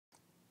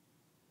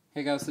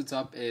Hey guys, what's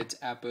up? It's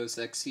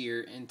AppOSX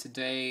here, and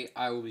today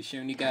I will be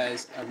showing you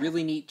guys a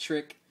really neat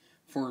trick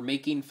for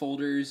making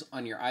folders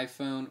on your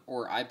iPhone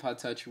or iPod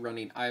Touch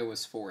running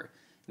iOS 4.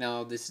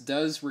 Now, this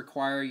does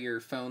require your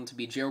phone to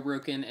be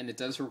jailbroken, and it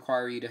does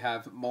require you to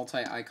have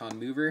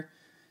MultiIconMover.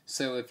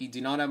 So if you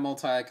do not have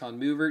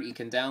MultiIconMover, you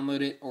can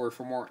download it, or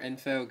for more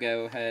info,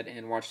 go ahead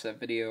and watch that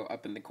video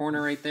up in the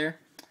corner right there,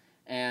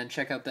 and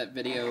check out that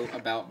video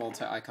about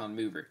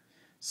MultiIconMover.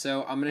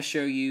 So I'm going to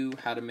show you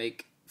how to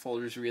make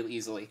folders real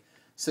easily.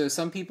 So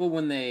some people,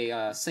 when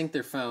they sync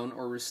their phone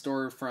or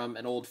restore from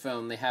an old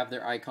phone, they have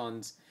their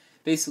icons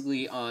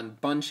basically on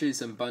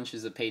bunches and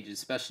bunches of pages,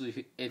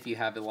 especially if you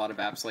have a lot of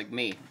apps like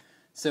me.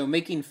 So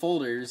making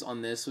folders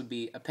on this would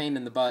be a pain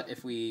in the butt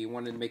if we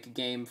wanted to make a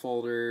game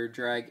folder,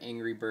 drag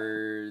Angry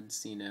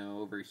Birds,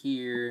 over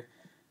here,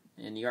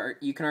 and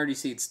you can already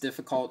see it's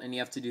difficult, and you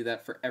have to do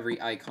that for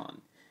every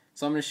icon.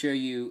 So I'm going to show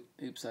you,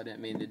 oops, I didn't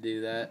mean to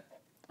do that,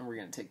 and we're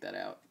going to take that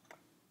out.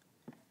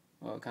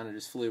 Well, it kind of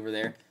just flew over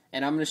there.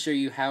 And I'm going to show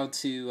you how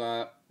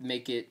to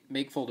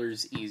make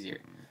folders easier.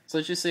 So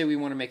let's just say we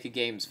want to make a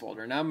games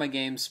folder. Now my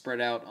games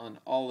spread out on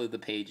all of the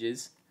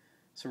pages.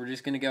 So we're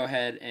just going to go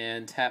ahead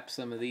and tap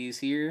some of these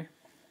here.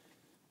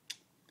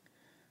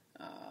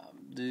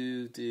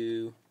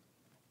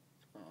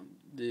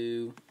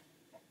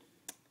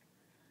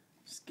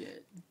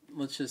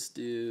 Let's just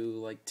do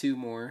like 2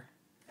 more.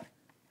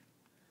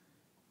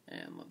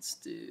 And let's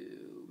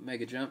do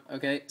Mega Jump.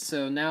 Okay,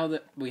 so now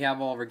that we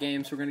have all of our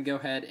games, we're going to go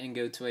ahead and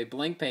go to a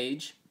blank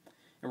page,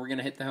 and we're going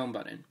to hit the home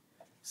button.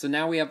 So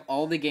now we have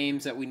all the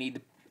games that we need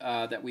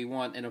that we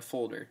want in a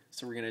folder.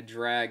 So we're going to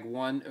drag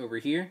one over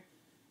here.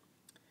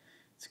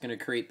 It's going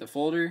to create the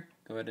folder.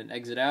 Go ahead and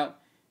exit out.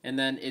 And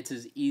then it's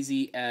as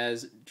easy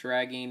as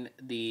dragging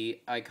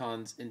the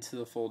icons into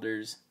the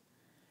folders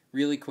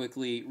really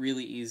quickly,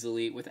 really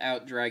easily,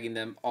 without dragging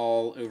them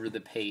all over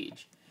the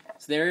page.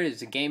 So there it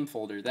is, a game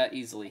folder, that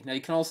easily. Now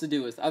you can also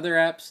do it with other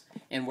apps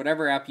and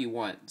whatever app you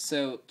want.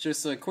 So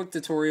just a quick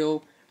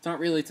tutorial. It's not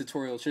really a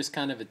tutorial, it's just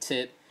kind of a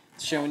tip.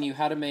 It's showing you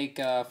how to make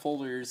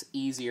folders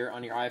easier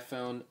on your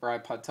iPhone or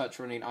iPod Touch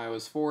running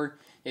iOS 4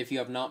 if you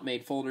have not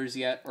made folders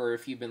yet, or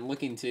if you've been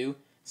looking to.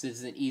 So this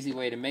is an easy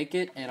way to make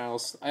it, and I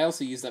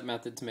also use that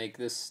method to make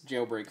this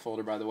jailbreak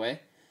folder, by the way.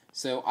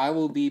 So I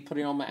will be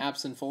putting all my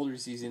apps and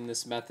folders using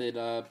this method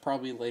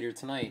probably later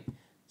tonight.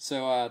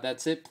 So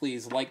that's it.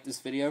 Please like this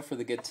video for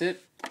the good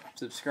tip.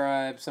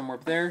 Subscribe somewhere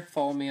up there.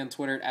 Follow me on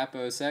Twitter at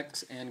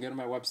AppOSX, and go to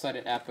my website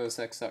at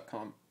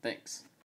AppOSX.com. Thanks.